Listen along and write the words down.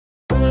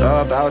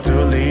about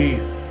to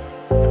leave,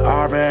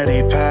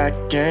 already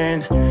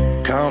packing.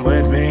 Come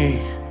with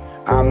me,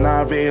 I'm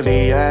not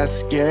really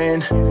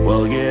asking.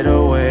 We'll get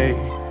away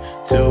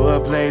to a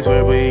place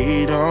where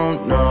we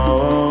don't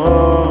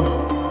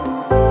know.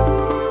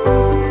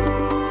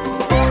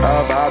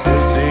 About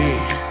to see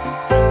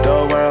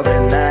the world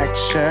in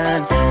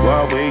action,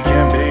 what we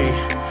can be,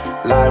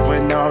 life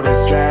with no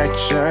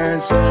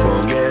distractions.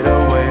 We'll get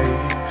away,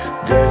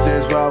 this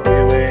is what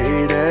we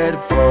waited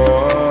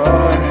for.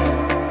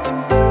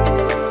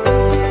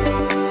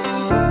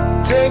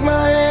 Take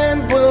my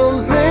hand,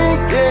 we'll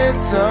make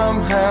it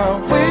somehow.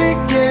 We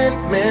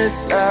can't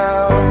miss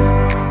out.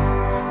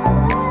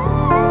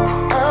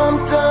 I'm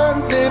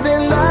done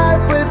living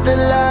life with the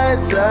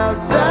lights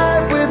out.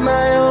 Die with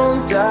my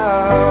own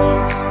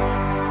doubts.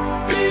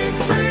 Be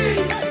free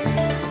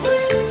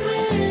with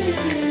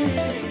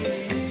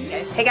me.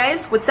 Hey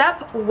guys, what's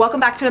up? Welcome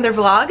back to another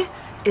vlog.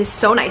 It is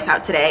so nice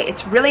out today.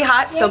 It's really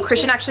hot, so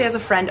Christian actually has a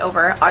friend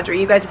over, Audrey.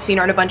 You guys have seen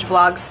her in a bunch of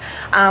vlogs.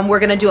 We're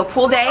gonna do a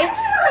pool day.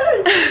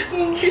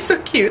 You're so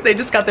cute. They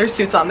just got their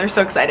suits on. They're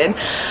so excited.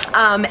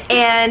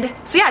 And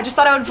so yeah, I just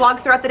thought I would vlog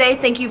throughout the day.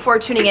 Thank you for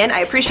tuning in. I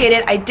appreciate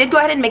it. I did go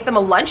ahead and make them a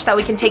lunch that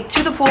we can take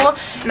to the pool,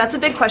 and that's a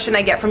big question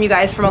I get from you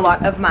guys from a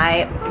lot of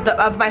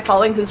my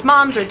following who's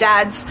moms or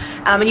dads,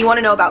 and you want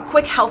to know about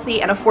quick,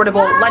 healthy, and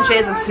affordable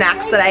lunches and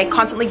snacks that I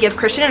constantly give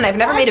Christian, and I've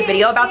never made a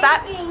video about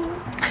that.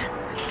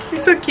 You're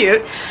so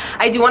cute.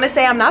 I do want to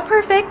say I'm not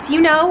perfect. You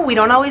know, we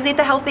don't always eat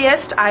the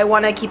healthiest. I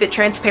want to keep it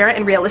transparent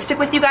and realistic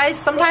with you guys.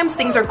 Sometimes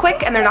things are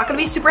quick and they're not going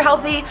to be super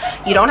healthy.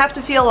 You don't have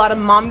to feel a lot of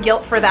mom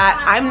guilt for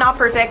that. I'm not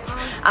perfect,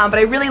 but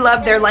I really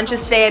love their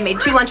lunches today. I made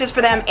 2 lunches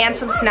for them and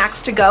some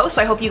snacks to go,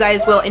 so I hope you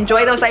guys will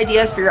enjoy those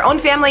ideas for your own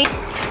family.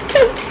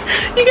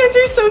 You guys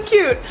are so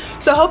cute.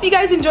 So I hope you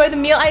guys enjoy the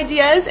meal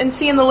ideas and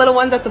seeing the little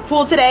ones at the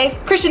pool today.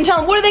 Christian, tell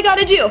them, what do they got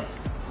to do?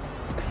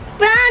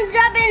 Thumbs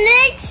up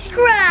and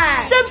subscribe.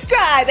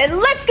 Subscribe, and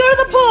let's go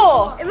to the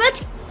pool. And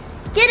let's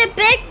get a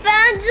big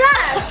thumbs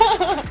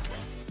up.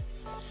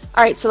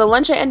 Alright, so the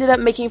lunch I ended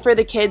up making for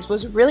the kids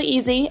was really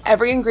easy.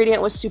 Every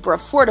ingredient was super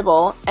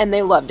affordable, and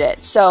they loved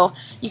it. So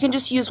you can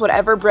just use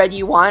whatever bread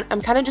you want. I'm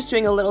kind of just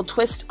doing a little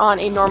twist on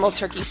a normal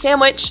turkey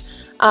sandwich.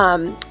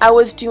 I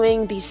was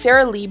doing the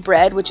Sara Lee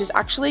bread, which is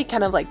actually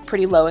kind of like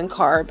pretty low in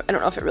carb. I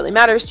don't know if it really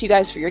matters to you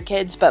guys for your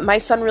kids, but my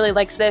son really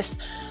likes this.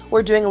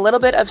 We're doing a little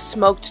bit of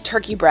smoked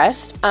turkey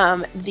breast.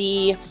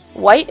 The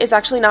white is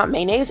actually not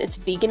mayonnaise, it's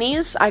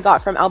Veganese. I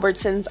got from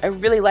Albertsons. I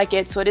really like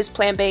it, so it is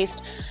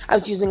plant-based. I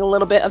was using a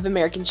little bit of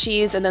American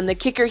cheese, and then the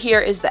kicker here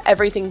is the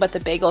everything but the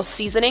bagel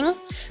seasoning.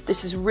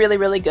 This is really,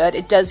 really good.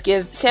 It does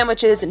give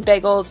sandwiches and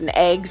bagels and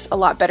eggs a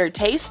lot better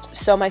taste,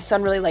 so my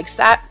son really likes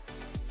that.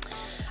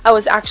 I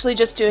was actually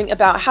just doing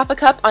about half a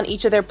cup on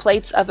each of their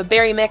plates of a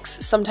berry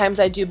mix. Sometimes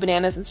I do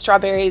bananas and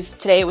strawberries.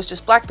 Today it was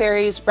just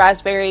blackberries,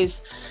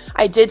 raspberries.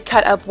 I did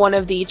cut up one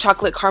of the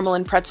chocolate caramel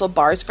and pretzel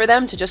bars for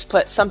them to just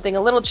put something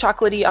a little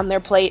chocolatey on their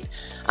plate.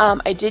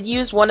 I did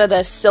use one of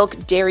the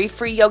Silk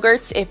dairy-free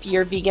yogurts if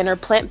you're vegan or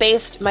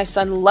plant-based. My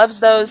son loves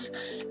those.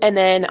 And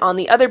then on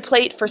the other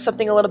plate, for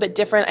something a little bit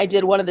different, I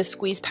did one of the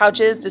squeeze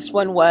pouches. This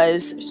one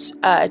was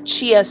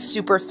chia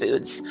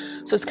superfoods.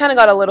 So it's kind of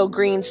got a little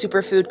green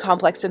superfood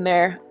complex in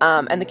there,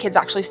 and the kids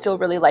actually still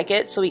really like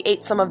it. So we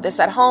ate some of this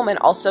at home and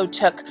also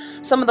took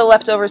some of the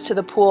leftovers to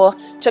the pool.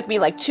 Took me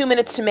like 2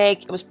 minutes to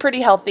make. It was pretty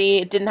healthy.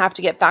 It didn't have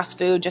to get fast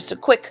food, just a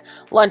quick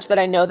lunch that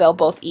I know they'll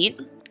both eat.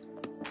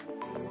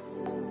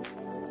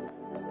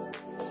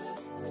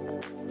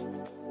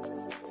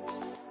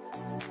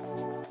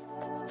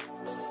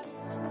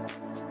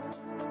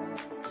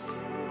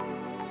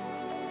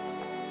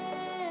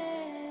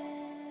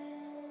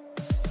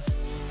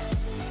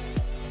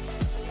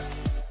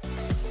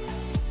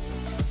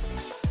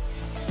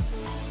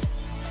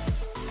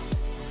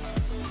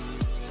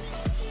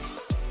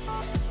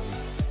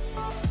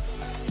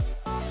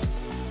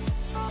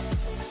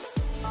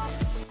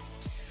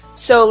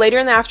 So later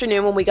in the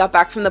afternoon when we got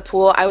back from the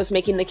pool, I was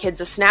making the kids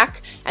a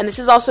snack, and this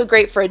is also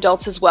great for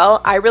adults as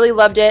well. I really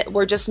loved it.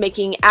 We're just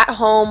making at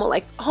home,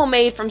 like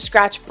homemade from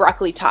scratch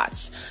broccoli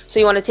tots. So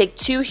you want to take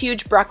 2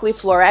 huge broccoli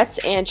florets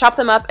and chop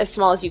them up as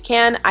small as you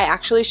can. I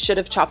actually should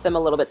have chopped them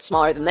a little bit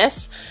smaller than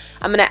this.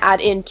 I'm going to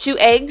add in 2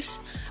 eggs.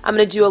 I'm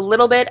going to do a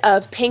little bit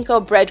of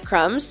panko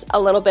breadcrumbs,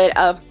 a little bit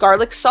of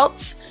garlic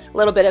salt, a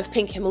little bit of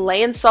pink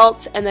Himalayan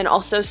salt, and then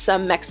also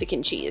some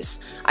Mexican cheese.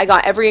 I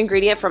got every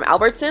ingredient from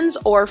Albertsons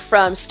or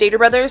from Stater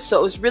Brothers, so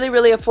it was really,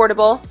 really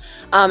affordable.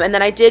 And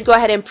then I did go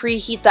ahead and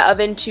preheat the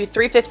oven to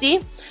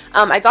 350.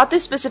 I got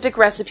this specific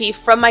recipe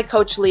from my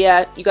coach,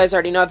 Leah. You guys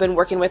already know I've been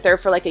working with her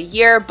for like a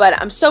year,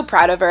 but I'm so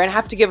proud of her and I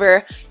have to give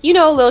her, you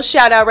know, a little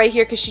shout out right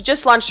here because she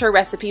just launched her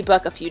recipe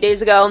book a few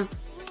days ago.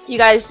 You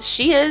guys,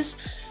 she is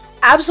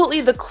absolutely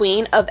the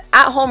queen of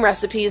at-home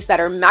recipes that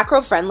are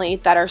macro-friendly,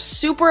 that are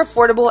super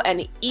affordable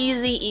and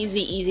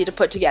easy to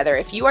put together.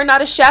 If you are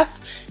not a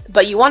chef,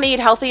 but you want to eat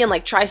healthy and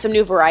like try some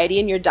new variety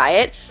in your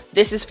diet,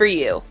 this is for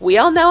you. We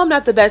all know I'm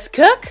not the best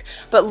cook,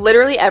 but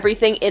literally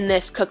everything in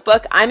this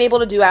cookbook I'm able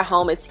to do at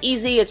home. It's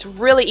easy. It's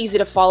really easy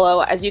to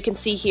follow. As you can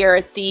see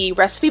here, the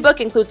recipe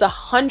book includes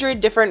 100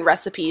 different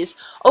recipes,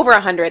 over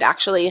 100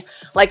 actually.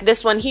 Like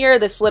this one here,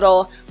 this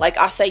little like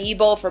acai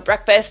bowl for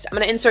breakfast. I'm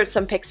going to insert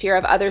some pics here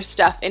of other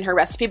stuff in her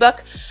recipe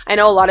book. I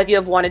know a lot of you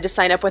have wanted to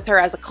sign up with her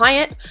as a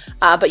client,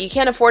 but you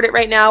can't afford it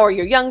right now, or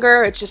you're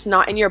younger. It's just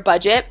not in your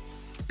budget.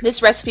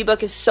 This recipe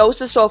book is so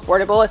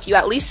affordable. If you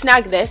at least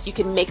snag this, you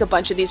can make a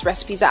bunch of these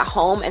recipes at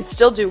home and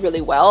still do really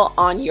well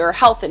on your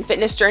health and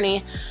fitness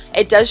journey.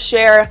 It does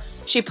share,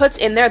 she puts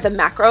in there the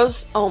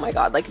macros. Oh my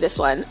god, like this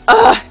one.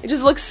 Ugh, it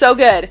just looks so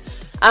good.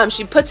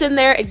 She puts in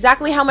there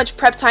exactly how much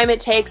prep time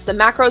it takes, the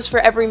macros for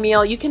every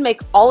meal. You can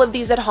make all of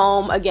these at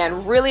home.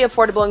 Again, really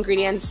affordable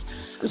ingredients.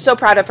 I'm so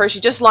proud of her.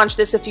 She just launched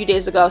this a few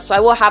days ago, so I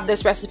will have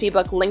this recipe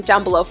book linked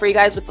down below for you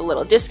guys with the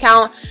little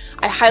discount.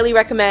 I highly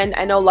recommend.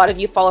 I know a lot of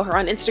you follow her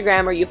on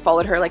Instagram, or you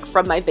followed her like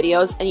from my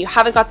videos, and you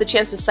haven't got the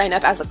chance to sign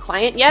up as a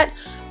client yet,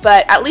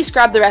 but at least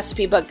grab the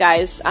recipe book,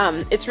 guys.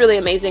 It's really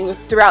amazing.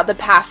 Throughout the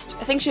past,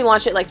 I think she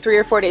launched it like 3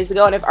 or 4 days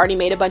ago, and I've already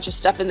made a bunch of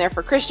stuff in there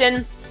for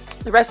Christian.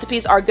 The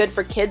recipes are good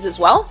for kids as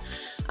well.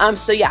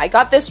 So yeah, I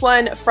got this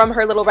one from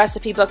her little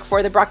recipe book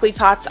for the broccoli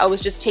tots. I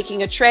was just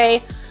taking a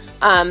tray,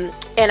 and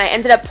I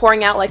ended up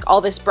pouring out like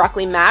all this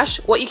broccoli mash.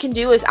 What you can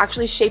do is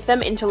actually shape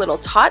them into little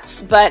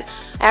tots, but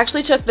I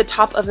actually took the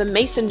top of a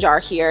mason jar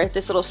here,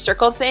 this little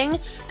circle thing,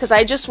 because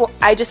I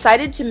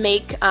decided to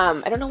make,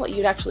 I don't know what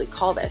you'd actually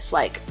call this,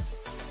 like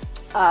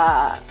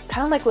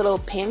kind of like little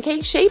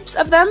pancake shapes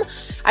of them.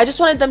 I just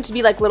wanted them to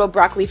be like little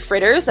broccoli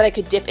fritters that I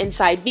could dip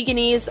inside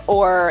veganese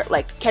or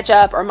like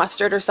ketchup or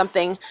mustard or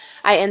something.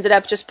 I ended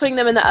up just putting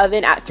them in the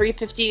oven at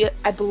 350,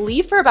 I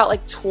believe, for about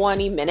like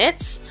 20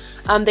 minutes.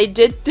 They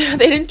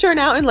didn't turn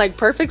out in like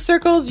perfect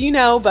circles, you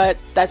know, but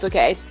that's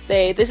okay.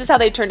 This is how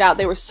they turned out.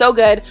 They were so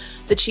good.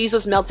 The cheese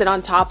was melted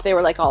on top. They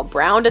were like all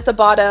browned at the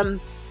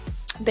bottom.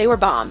 They were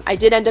bomb. I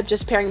did end up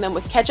just pairing them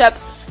with ketchup.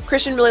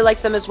 Christian really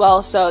liked them as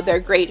well, so they're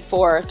great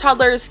for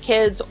toddlers,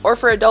 kids, or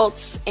for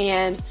adults.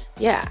 And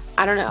yeah,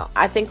 I don't know.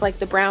 I think like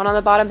the brown on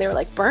the bottom, they were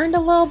like burned a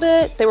little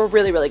bit. They were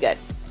really good.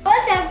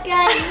 What's up,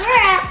 guys?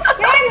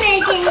 We're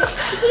making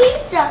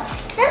pizza.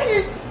 This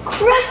is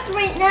crust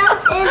right now,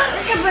 and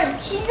we can put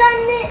cheese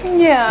on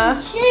it, Yeah.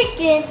 and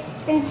chicken,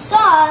 and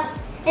sauce,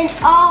 and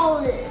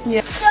olives.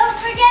 Yeah. Don't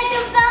forget to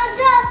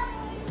thumbs up.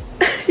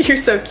 You're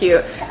so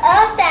cute.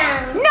 Up,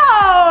 down.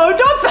 No,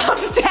 don't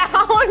thumbs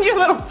down, you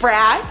little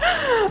brat.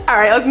 All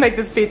right, let's make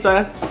this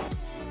pizza.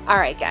 All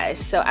right,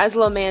 guys, so as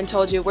little man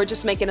told you, we're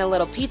just making a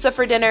little pizza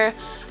for dinner.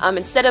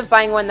 Instead of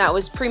buying one that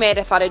was pre-made,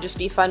 I thought it'd just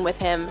be fun with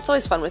him. It's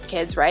always fun with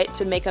kids, right?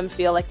 To make them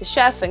feel like the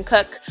chef and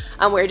cook.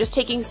 We're just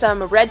taking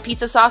some red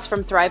pizza sauce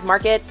from Thrive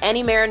Market.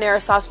 Any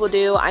marinara sauce will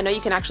do. I know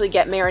you can actually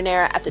get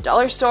marinara at the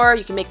dollar store.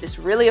 You can make this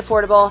really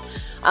affordable.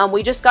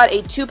 We just got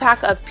a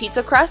 2-pack of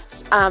pizza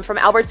crusts from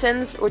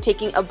Albertsons. We're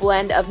taking a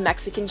blend of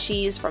Mexican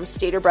cheese from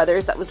Stater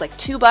Brothers. That was like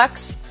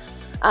 $2.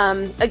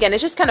 Again,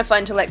 it's just kind of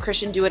fun to let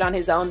Christian do it on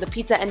his own. The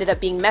pizza ended up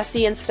being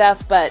messy and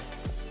stuff, but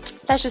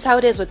that's just how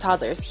it is with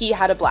toddlers. He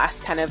had a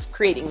blast kind of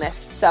creating this,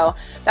 so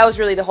that was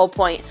really the whole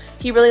point.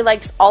 He really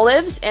likes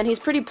olives, and he's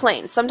pretty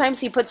plain. Sometimes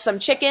he puts some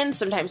chicken,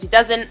 sometimes he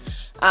doesn't,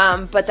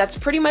 but that's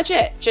pretty much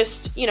it.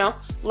 Just, you know,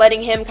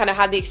 letting him kind of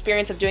have the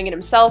experience of doing it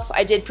himself.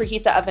 I did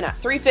preheat the oven at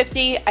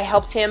 350. I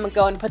helped him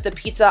go and put the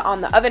pizza on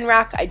the oven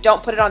rack. I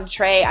don't put it on a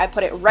tray. I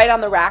put it right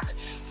on the rack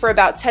for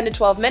about 10 to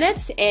 12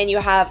 minutes, and you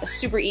have a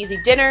super easy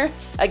dinner.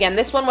 Again,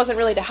 this one wasn't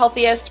really the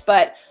healthiest,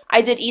 but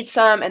I did eat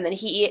some, and then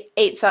he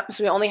ate some,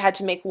 so we only had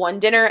to make one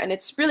dinner, and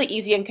it's really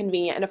easy and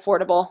convenient and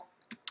affordable.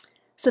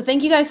 So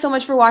thank you guys so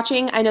much for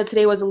watching. I know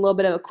today was a little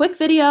bit of a quick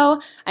video.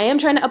 I am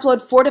trying to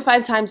upload 4 to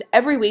 5 times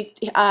every week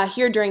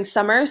here during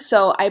summer,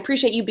 so I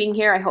appreciate you being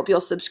here. I hope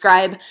you'll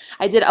subscribe.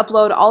 I did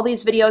upload all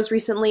these videos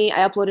recently.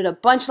 I uploaded a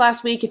bunch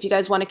last week. If you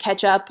guys want to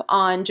catch up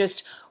on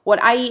just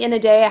what I eat in a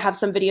day, I have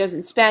some videos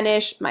in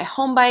Spanish, my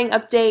home buying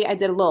update. I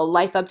did a little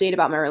life update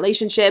about my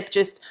relationship,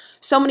 just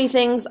so many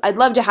things. I'd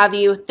love to have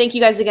you. Thank you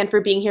guys again for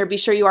being here. Be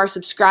sure you are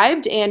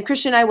subscribed, and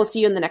Christian and I will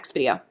see you in the next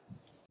video.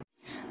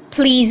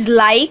 Please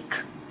like,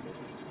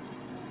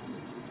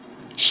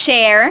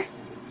 share,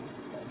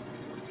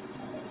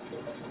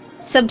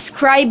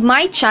 subscribe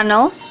my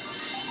channel,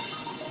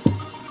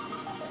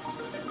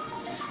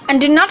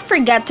 and do not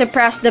forget to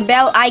press the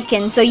bell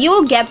icon so you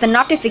will get the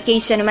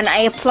notification when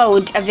I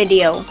upload a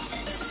video.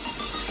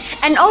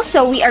 And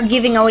also, we are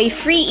giving away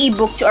free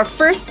ebook to our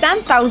first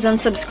 10,000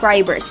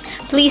 subscribers.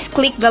 Please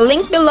click the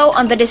link below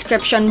on the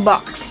description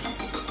box.